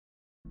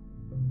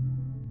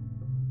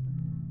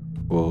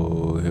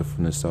Well, here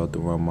from the south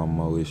around my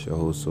mouth, it's your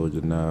host Soldier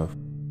Nav,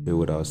 here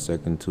with our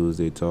second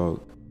Tuesday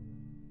talk.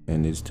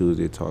 And this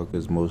Tuesday talk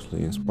is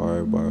mostly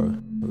inspired by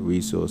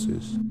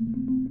resources.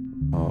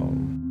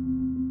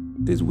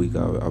 This week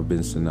I've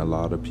been seeing a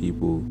lot of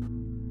people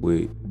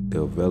with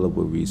the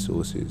available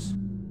resources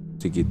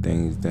to get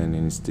things done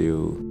and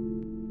still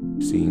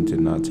seem to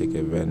not take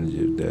advantage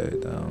of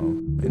that.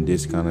 And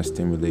this kind of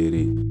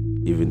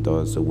stimulated even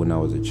thoughts. So when I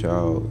was a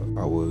child,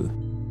 I would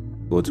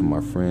go to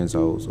my friend's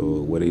house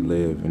or where they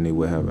live, and they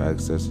would have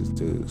access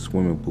to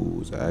swimming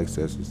pools,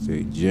 access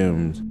to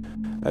gyms,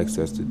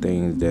 access to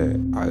things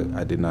that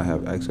I did not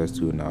have access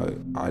to, and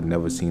I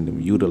never seen them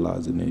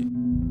utilizing it.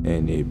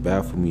 And it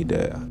baffled me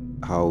that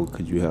how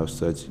could you have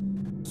such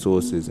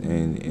sources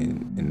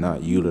and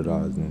not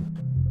utilize them.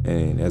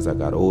 And as I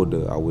got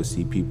older, I would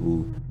see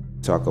people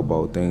talk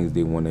about things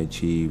they want to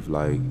achieve,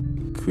 like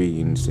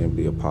creating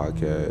simply a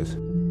podcast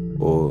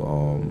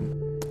or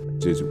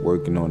just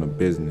working on a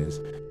business.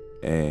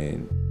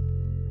 And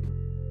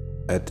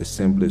at the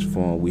simplest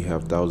form, we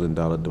have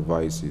 $1,000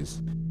 devices,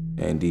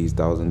 and these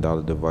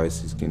 $1,000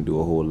 devices can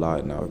do a whole lot.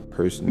 And I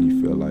personally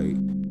feel like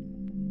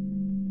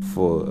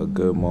for a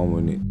good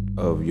moment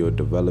of your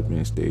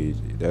development stage,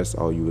 that's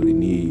all you really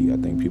need. I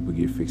think people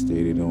get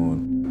fixated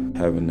on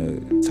having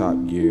the top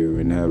gear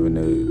and having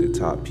the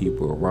top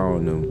people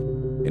around them,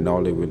 and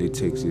all it really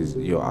takes is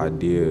your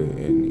idea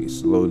and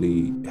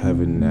slowly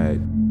having that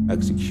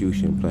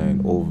execution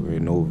plan over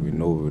and over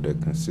and over, that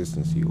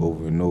consistency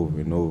over and over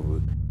and over,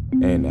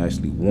 and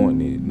actually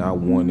wanting it, not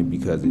wanting it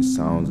because it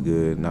sounds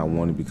good, not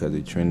wanting it because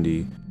it's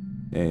trendy,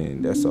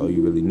 and that's all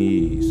you really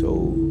need.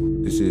 So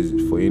this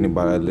is for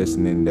anybody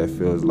listening that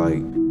feels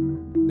like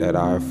that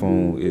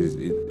iPhone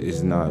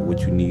is not what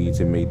you need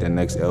to make that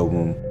next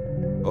album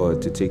or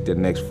to take that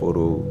next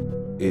photo.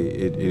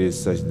 It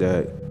is such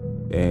that,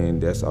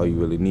 and that's all you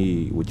really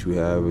need. What you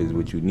have is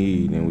what you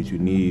need, and what you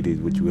need is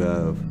what you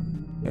have.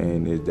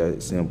 And it's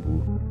that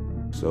simple.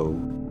 So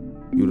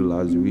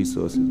utilize the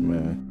resources,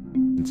 man.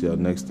 Until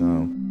next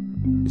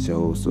time, it's your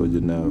host Soldier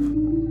Nav.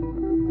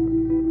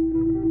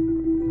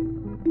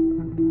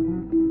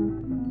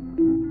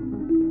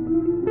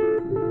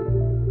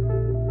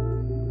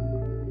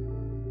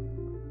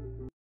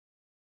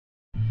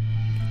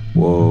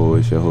 Whoa,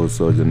 it's your host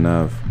Soldier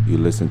Nav. You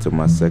listen to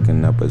my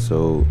second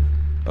episode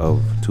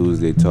of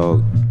Tuesday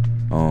Talk.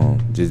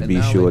 Just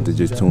be sure to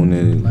just tune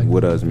in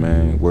with us,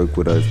 man. Work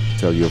with us.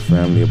 Tell your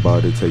family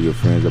about it. Tell your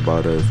friends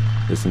about us.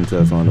 Listen to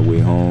us on the way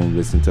home.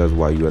 Listen to us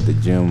while you're at the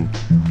gym,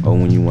 or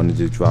when you want to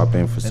just drop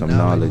in for some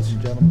knowledge.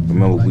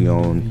 Remember, we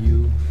on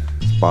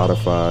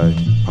Spotify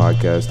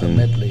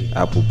podcasting,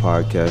 Apple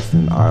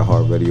podcasting,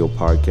 iHeartRadio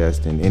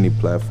podcasting, any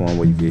platform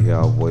where you can hear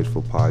our voice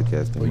for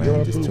podcasting,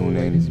 man. Just tune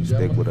in and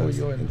stick with us.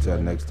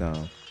 Until next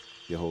time,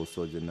 your host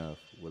Soldier Nav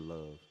with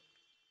love.